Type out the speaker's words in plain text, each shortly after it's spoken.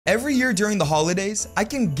Every year during the holidays, I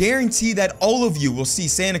can guarantee that all of you will see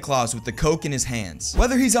Santa Claus with the Coke in his hands.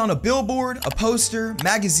 Whether he's on a billboard, a poster,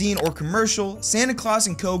 magazine, or commercial, Santa Claus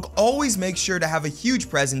and Coke always make sure to have a huge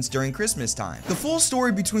presence during Christmas time. The full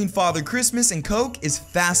story between Father Christmas and Coke is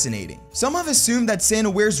fascinating. Some have assumed that Santa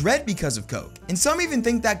wears red because of Coke, and some even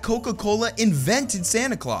think that Coca-Cola invented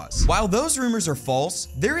Santa Claus. While those rumors are false,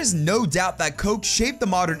 there is no doubt that Coke shaped the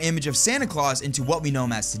modern image of Santa Claus into what we know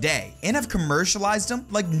him as today, and have commercialized him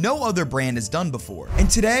like no other brand has done before. And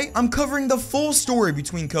today, I'm covering the full story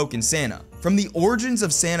between Coke and Santa, from the origins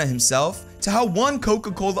of Santa himself to how one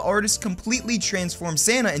Coca-Cola artist completely transformed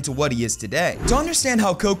Santa into what he is today. To understand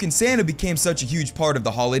how Coke and Santa became such a huge part of the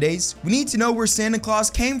holidays, we need to know where Santa Claus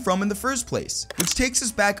came from in the first place, which takes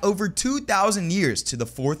us back over 2,000 years to the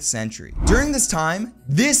 4th century. During this time,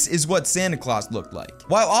 this is what Santa Claus looked like.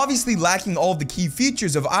 While obviously lacking all of the key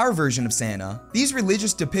features of our version of Santa, these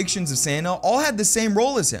religious depictions of Santa all had the same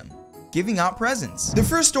role as him: giving out presents. The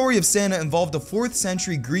first story of Santa involved a 4th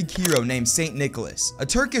century Greek hero named Saint Nicholas, a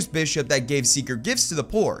Turkish bishop that gave secret gifts to the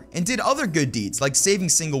poor and did other good deeds like saving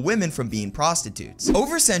single women from being prostitutes.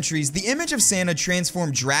 Over centuries, the image of Santa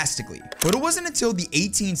transformed drastically, but it wasn't until the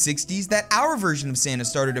 1860s that our version of Santa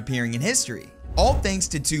started appearing in history. All thanks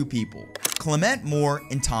to two people, Clement Moore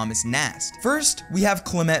and Thomas Nast. First, we have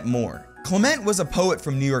Clement Moore. Clement was a poet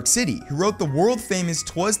from New York City who wrote the world-famous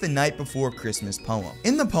 "'Twas the Night Before Christmas" poem.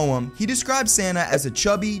 In the poem, he described Santa as a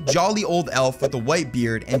chubby, jolly old elf with a white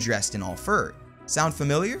beard and dressed in all fur. Sound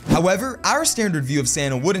familiar? However, our standard view of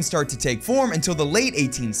Santa wouldn't start to take form until the late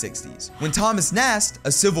 1860s, when Thomas Nast,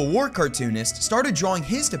 a Civil War cartoonist, started drawing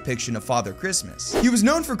his depiction of Father Christmas. He was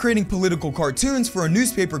known for creating political cartoons for a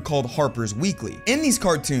newspaper called Harper's Weekly. In these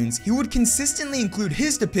cartoons, he would consistently include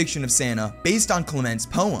his depiction of Santa based on Clement's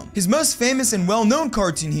poem. His most famous and well-known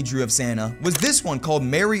cartoon he drew of Santa was this one called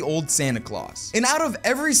Merry Old Santa Claus. And out of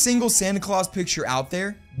every single Santa Claus picture out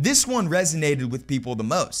there, this one resonated with people the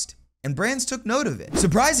most, and brands took note of it.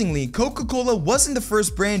 Surprisingly, Coca-Cola wasn't the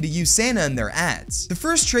first brand to use Santa in their ads. The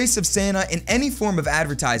first trace of Santa in any form of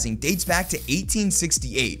advertising dates back to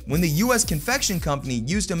 1868, when the US confection company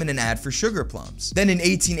used him in an ad for sugar plums. Then in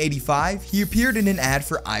 1885, he appeared in an ad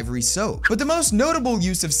for Ivory soap. But the most notable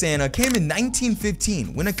use of Santa came in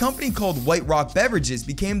 1915, when a company called White Rock Beverages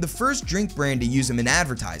became the first drink brand to use him in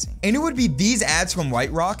advertising. And it would be these ads from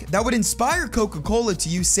White Rock that would inspire Coca-Cola to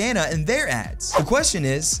use Santa in their ads. The question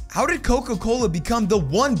is, how did Coca-Cola become the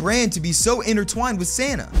one brand to be so intertwined with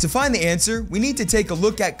Santa? To find the answer, we need to take a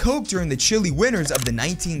look at Coke during the chilly winters of the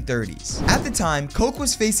 1930s. At the time, Coke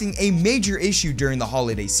was facing a major issue during the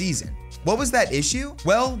holiday season. What was that issue?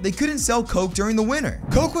 Well, they couldn't sell Coke during the winter.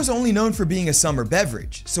 Coke was only known for being a summer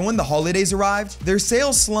beverage, so when the holidays arrived, their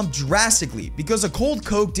sales slumped drastically because a cold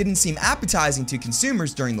Coke didn't seem appetizing to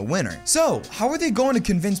consumers during the winter. So, how are they going to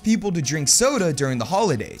convince people to drink soda during the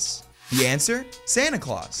holidays? The answer? Santa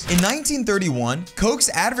Claus. In 1931, Coke's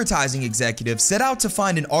advertising executive set out to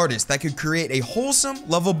find an artist that could create a wholesome,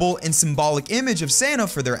 lovable, and symbolic image of Santa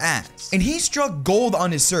for their ads. And he struck gold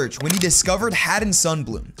on his search when he discovered Haddon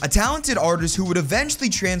Sundblom, a talented artist who would eventually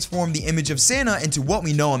transform the image of Santa into what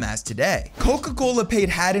we know him as today. Coca-Cola paid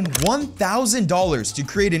Haddon $1,000 to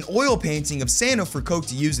create an oil painting of Santa for Coke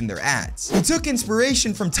to use in their ads. He took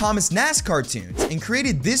inspiration from Thomas Nast cartoons and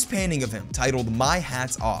created this painting of him titled "My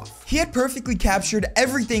Hat's Off." He had perfectly captured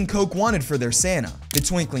everything Coke wanted for their Santa. The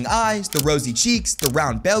twinkling eyes, the rosy cheeks, the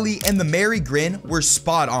round belly, and the merry grin were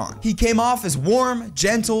spot on. He came off as warm,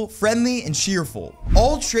 gentle, friendly, and cheerful,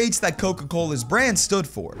 all traits that Coca-Cola's brand stood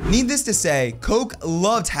for. Needless to say, Coke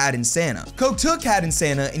loved Haddon Santa. Coke took Haddon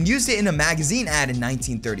Santa and used it in a magazine ad in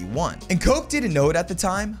 1931. And Coke didn't know it at the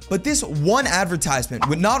time, but this one advertisement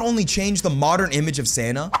would not only change the modern image of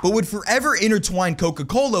Santa, but would forever intertwine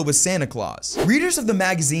Coca-Cola with Santa Claus. Readers of the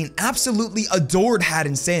magazine absolutely adored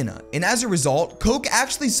Haddon Santa, and as a result, Coke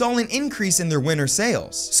actually saw an increase in their winter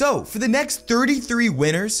sales. So, for the next 33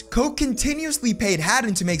 winters, Coke continuously paid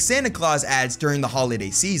Haddon to make Santa Claus ads during the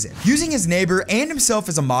holiday season. Using his neighbor and himself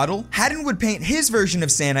as a model, Haddon would paint his version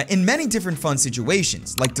of Santa in many different fun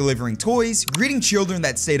situations, like delivering toys, greeting children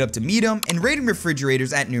that stayed up to meet him, and raiding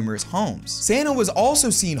refrigerators at numerous homes. Santa was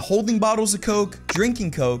also seen holding bottles of Coke,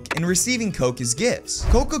 drinking Coke, and receiving Coke as gifts.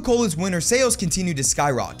 Coca-Cola's winter sales continued to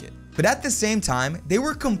skyrocket, but at the same time, they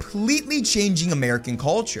were completely changing American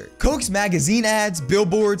culture. Coke's magazine ads,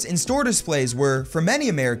 billboards, and store displays were, for many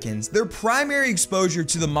Americans, their primary exposure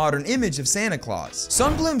to the modern image of Santa Claus.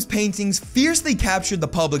 Sundblom's paintings fiercely captured the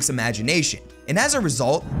public's imagination, And as a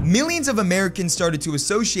result, millions of Americans started to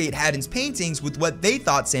associate Haddon's paintings with what they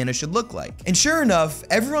thought Santa should look like. And sure enough,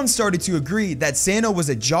 everyone started to agree that Santa was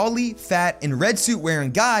a jolly, fat, and red suit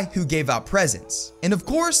wearing guy who gave out presents. And of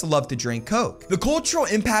course, loved to drink Coke. The cultural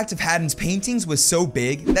impact of Haddon's paintings was so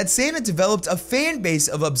big that Santa developed a fan base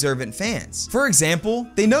of observant fans. For example,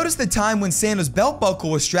 they noticed the time when Santa's belt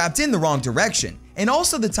buckle was strapped in the wrong direction, and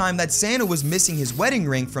also the time that Santa was missing his wedding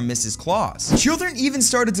ring from Mrs. Claus. Children even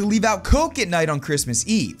started to leave out Coke at night on Christmas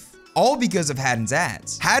Eve, all because of Haddon's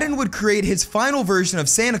ads. Haddon would create his final version of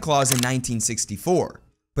Santa Claus in 1964.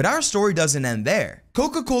 But our story doesn't end there.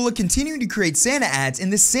 Coca-Cola continued to create Santa ads in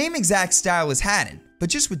the same exact style as Haddon, but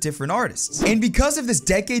just with different artists. And because of this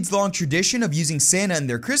decades-long tradition of using Santa in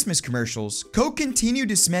their Christmas commercials, Coke continued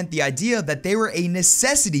to cement the idea that they were a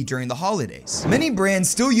necessity during the holidays. Many brands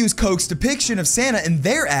still use Coke's depiction of Santa in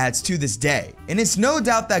their ads to this day, and it's no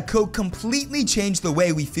doubt that Coke completely changed the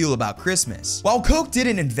way we feel about Christmas. While Coke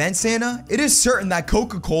didn't invent Santa, it is certain that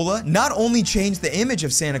Coca-Cola not only changed the image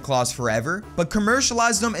of Santa Claus forever, but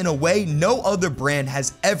commercialized them in a way no other brand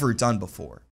has ever done before.